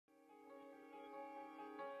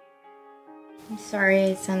I'm sorry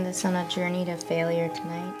I sent us on a journey to failure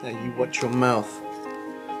tonight. Hey, you watch your mouth.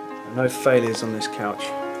 There are no failures on this couch.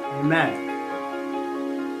 Amen.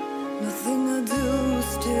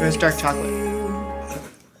 Where's dark chocolate?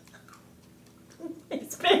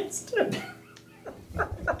 It's fixed.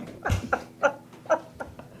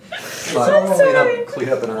 I'm sorry. Clean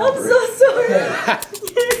up in our I'm so sorry.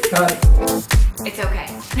 It's okay.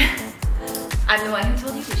 I'm the one who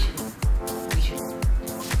told you we should.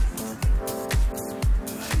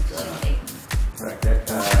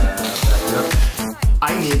 I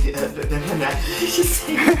need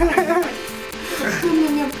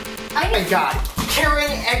I got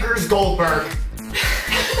Karen Eggers Goldberg.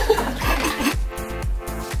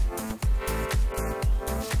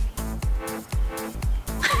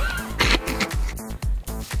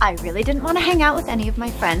 I really didn't want to hang out with any of my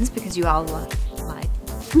friends because you all lied.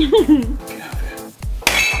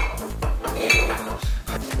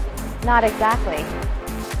 Not exactly.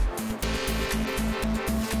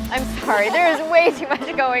 I'm sorry, there is way too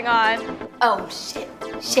much going on. Oh, shit.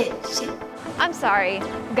 I'm sorry,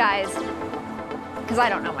 guys, because I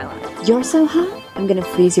don't know my limits. You're so hot, I'm gonna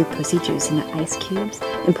freeze your pussy juice into ice cubes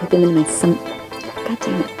and put them in my God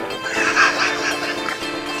damn it.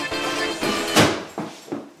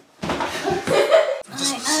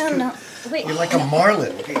 I don't know. Wait. You're like a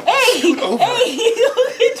marlin. Hey!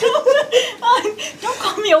 Don't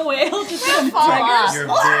call me a whale. Just some triggers. You're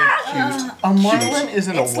very cute. A marlin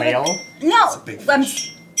isn't a whale. No. It's a big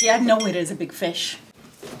fish. Yeah, no, it is a big fish.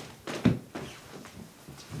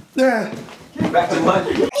 Yeah. Back to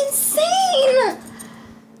lunch. Insane!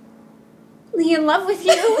 Lee in love with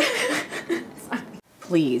you.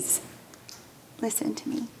 Please, listen to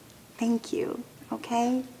me. Thank you,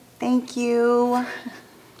 okay? Thank you.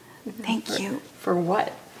 Thank you. For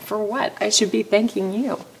what? For what? I should be thanking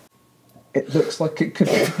you. It looks like it could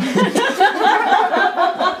be.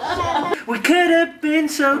 We could have been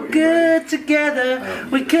so good together.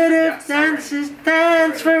 We could have danced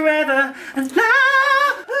forever. And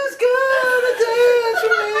now who's gonna dance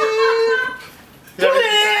with me?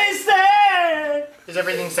 Please say. Is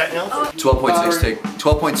everything set now? 12.6 take.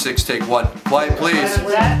 12.6 take 1. Quiet, please.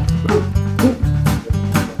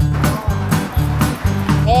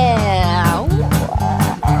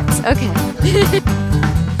 Okay.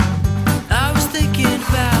 I was thinking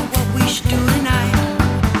about what we should do tonight.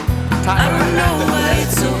 I don't know why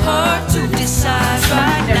it's so hard to decide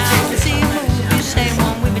right now. See a movie, same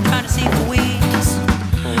one we've been trying to see for weeks.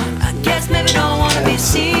 I guess maybe don't want to be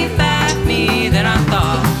seen by me than I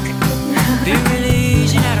thought. Be really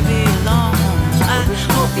easy now to be alone. I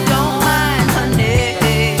hope you don't mind, honey.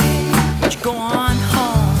 But you go on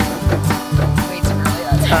home.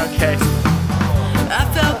 Okay. I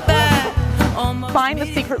felt bad. Find the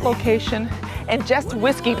secret location and just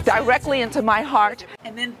whiskey directly into my heart.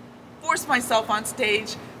 And then force myself on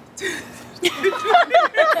stage.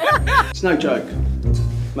 It's no joke.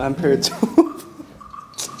 Man periods.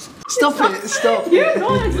 Stop it, stop. You're the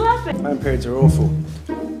one that's laughing. Man periods are awful.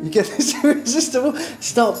 You get this irresistible.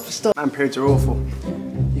 Stop. Man periods are awful.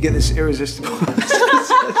 You get this irresistible.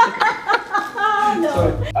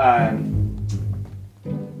 No. Yeah.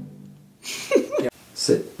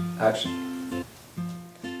 Sit. Action.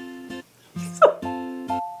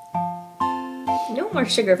 No more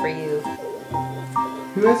sugar for you.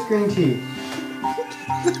 Who has green tea?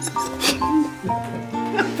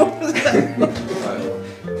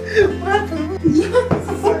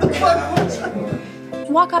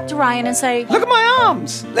 Walk up to Ryan and say, Look at my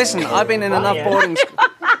arms! Listen, I've been in enough boarding school.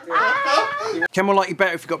 Ken will like you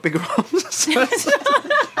better if you've got bigger arms.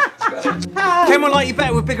 Ken will like you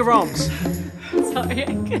better with bigger arms. sorry, I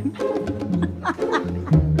couldn't.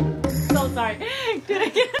 So sorry. Do it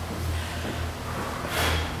again.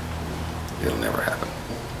 It'll never happen.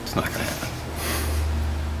 It's not gonna happen.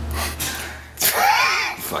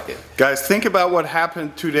 Fuck it. Guys, think about what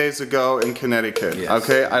happened 2 days ago in Connecticut. Yes.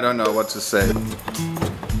 Okay? I don't know what to say.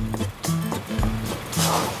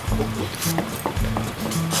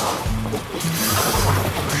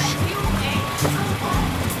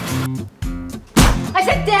 I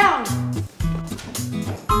said down!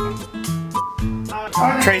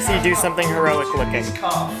 Tracy, do something heroic looking.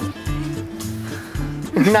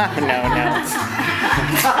 No.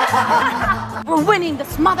 We're winning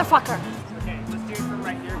this motherfucker! Okay, let's do it from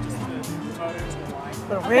right here, just the photo to the line.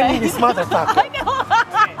 We're winning this motherfucker. I know!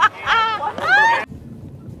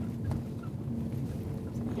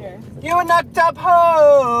 Here. You were knocked up,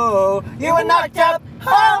 ho! You were knocked up,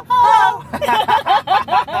 ho, ho!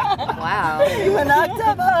 Wow. You were knocked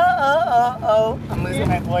up, ho! I'm losing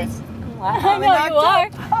my voice. I know you are.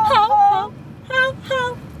 Ho, ho, ho,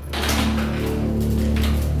 ho.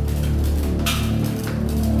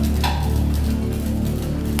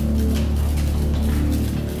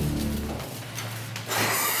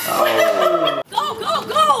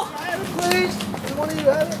 please? Does one of you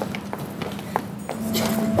have it?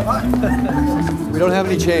 We don't have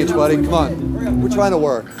any change, buddy. Come on. We're trying to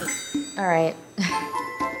work. All right.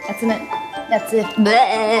 That's it. That's it.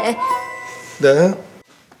 Bleh. Duh.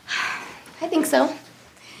 I think so.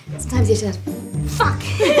 Sometimes you just fuck.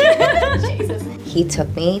 Jesus. He took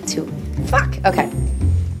me to fuck. Okay.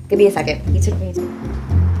 Give me a second. He took me to.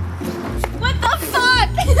 What the fuck?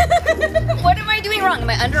 What am I doing wrong? Am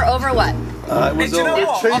I under, over, what? It was Do you know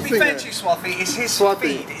what? I'll be chasing fair it. to you, Swati. It's his Swati.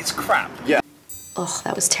 speed. It's crap. Yeah. Oh,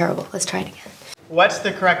 that was terrible. Let's try it again. What's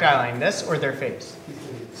the correct eyeline? This or their face?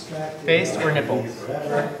 Face or nipples?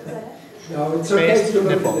 No, it's Face,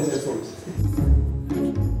 nipples.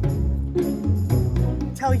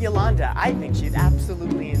 Tell Yolanda I think she's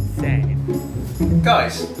absolutely insane.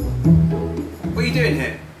 Guys, what are you doing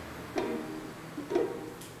here?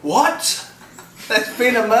 What? There's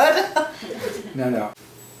been a murder? No.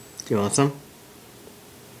 Do you want some?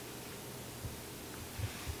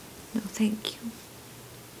 No, thank you.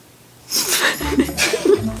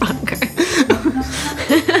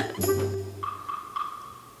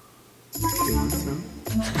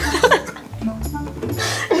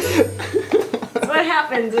 That's what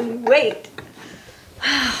happens when you wait.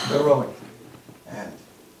 No rolling. And.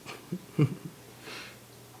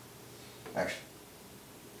 Action.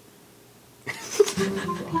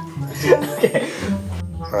 Okay.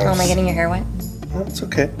 Oh, am I getting your hair wet? No, it's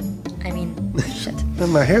okay. I mean, shit. No,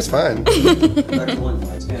 my hair's fine. Sit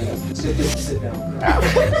down. That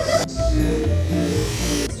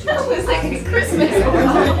was like a Christmas.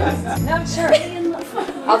 No, sure.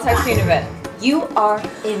 I'll text you in a bit. You are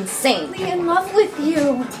insane. I'm in love with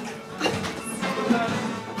you.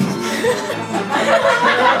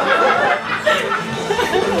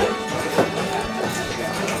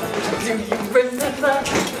 Do you remember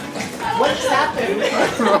what's happened?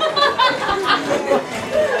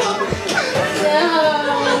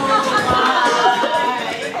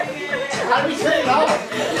 How do we say it off?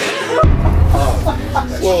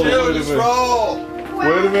 Whoa, Chill, just roll.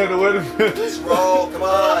 Wait a minute. Just roll, come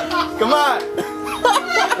on. Come on.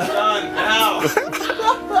 Done, now.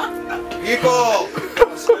 People.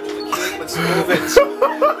 Let's move it.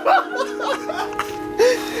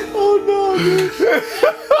 Oh no, dude.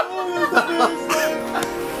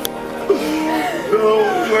 No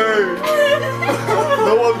way.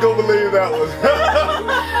 No one's gonna believe that one.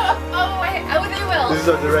 Oh, they will. This is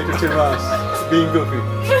our director, Tim Ross. Being goofy.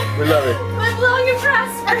 We love it. I'm long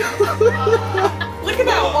impressed. Look at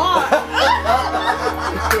that walk.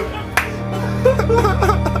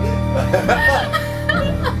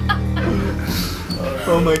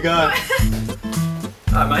 Oh my god.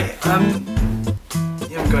 Hi, mate.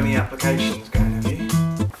 You haven't got any applications going, have you?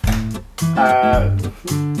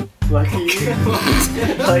 Lucky you.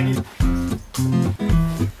 Lucky.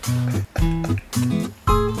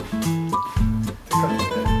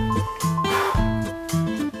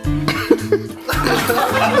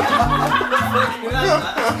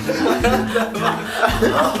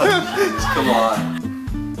 Come on.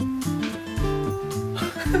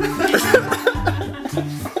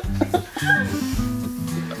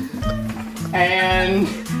 And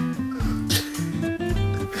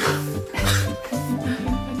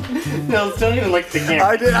no, don't even look at the camera.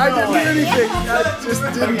 I didn't do anything. I just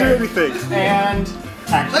didn't do anything. And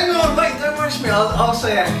action. Hang on, wait, don't rush me. I'll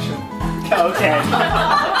say action. Okay.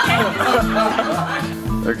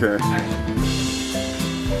 Okay.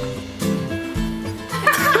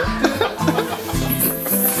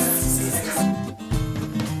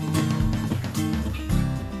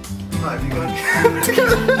 Right, have you got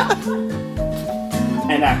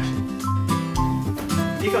And action.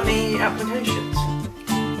 You got any applications?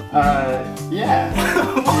 Yeah.